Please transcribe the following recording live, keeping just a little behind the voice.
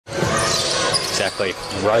Exactly.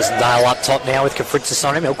 Rosendale up top now with Kafritzis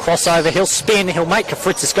on him. He'll cross over, he'll spin, he'll make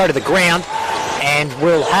Kafritzis go to the ground, and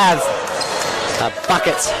we'll have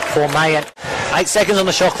buckets for Mayan. 8 seconds on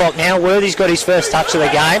the shot clock now. Worthy's got his first touch of the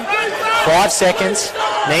game. 5 seconds.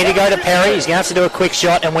 Need to go to Perry. He's going to have to do a quick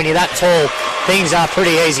shot, and when you're that tall, things are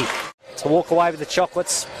pretty easy. To walk away with the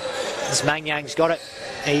chocolates, as Mangyang's got it.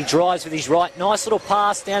 He drives with his right. Nice little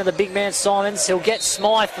pass down to the big man Simons. He'll get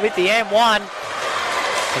Smythe with the M1.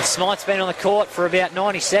 And Smythe's been on the court for about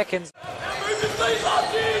 90 seconds.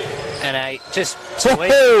 And just too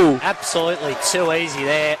easy. Absolutely too easy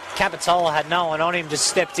there. Capitola had no one on him, just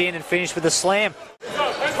stepped in and finished with a slam.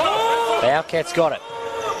 Bowcats got it.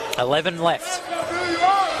 11 left.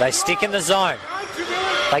 They stick in the zone.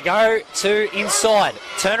 They go to inside.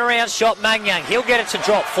 Turnaround shot, Mangyang. He'll get it to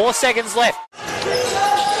drop. 4 seconds left.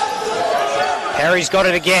 Perry's got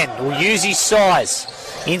it again. Will use his size.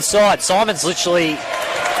 Inside. Simons literally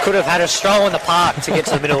could have had a stroll in the park to get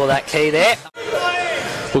to the middle of that key there.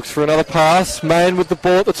 Looks for another pass. Main with the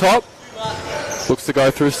ball at the top. Looks to go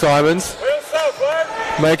through Simons.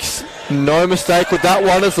 Makes no mistake with that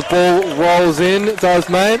one as the ball rolls in, does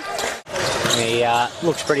Main. He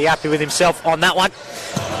looks pretty happy with himself on that one.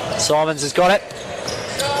 Simons has got it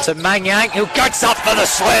to Mangyang, who goes up for the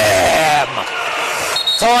slam.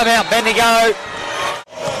 Timeout, Bendigo.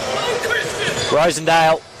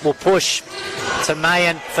 Rosendale will push to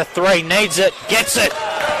Mayan for 3. Needs it, gets it.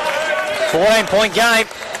 14-point game.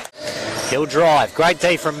 He'll drive. Great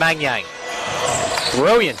D from Mangyang.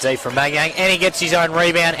 Brilliant D from Mangyang, and he gets his own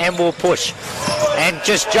rebound and will push. And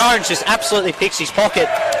Jones just absolutely picks his pocket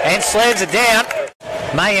and slams it down.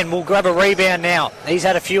 Mayan will grab a rebound now. He's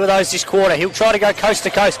had a few of those this quarter. He'll try to go coast to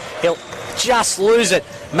coast. He'll just lose it.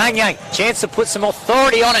 Mangyang, chance to put some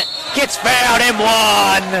authority on it. Gets fouled,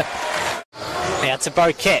 M1. Now to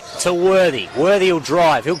Bouquet, to Worthy. Worthy will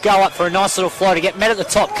drive. He'll go up for a nice little flow to get met at the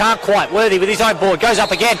top. Can't quite. Worthy with his own board. Goes up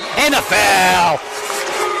again. And a foul.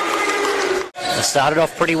 It started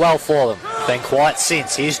off pretty well for them. Been quiet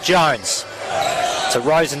since. Here's Jones to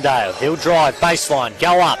Rosendale. He'll drive. Baseline.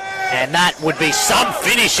 Go up. And that would be some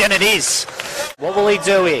finish, and it is. What will he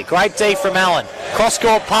do here? Great D from Allen.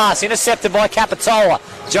 Cross-court pass. Intercepted by Capitola.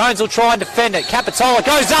 Jones will try and defend it. Capitola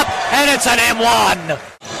goes up. And it's an M1.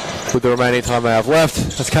 With the remaining time they have left,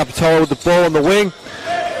 that's Capitola with the ball on the wing.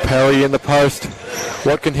 Perry in the post.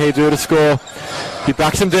 What can he do to score? He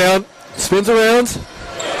backs him down, spins around,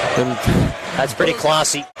 and that's pretty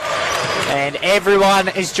classy. And everyone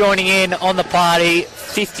is joining in on the party.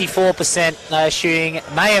 54% shooting.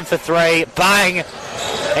 Mayan for 3. Bang!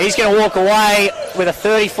 He's going to walk away with a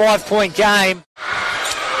 35-point game.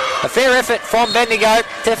 A fair effort from Bendigo.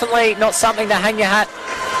 Definitely not something to hang your hat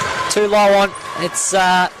too low on. It's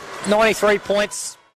 93 points.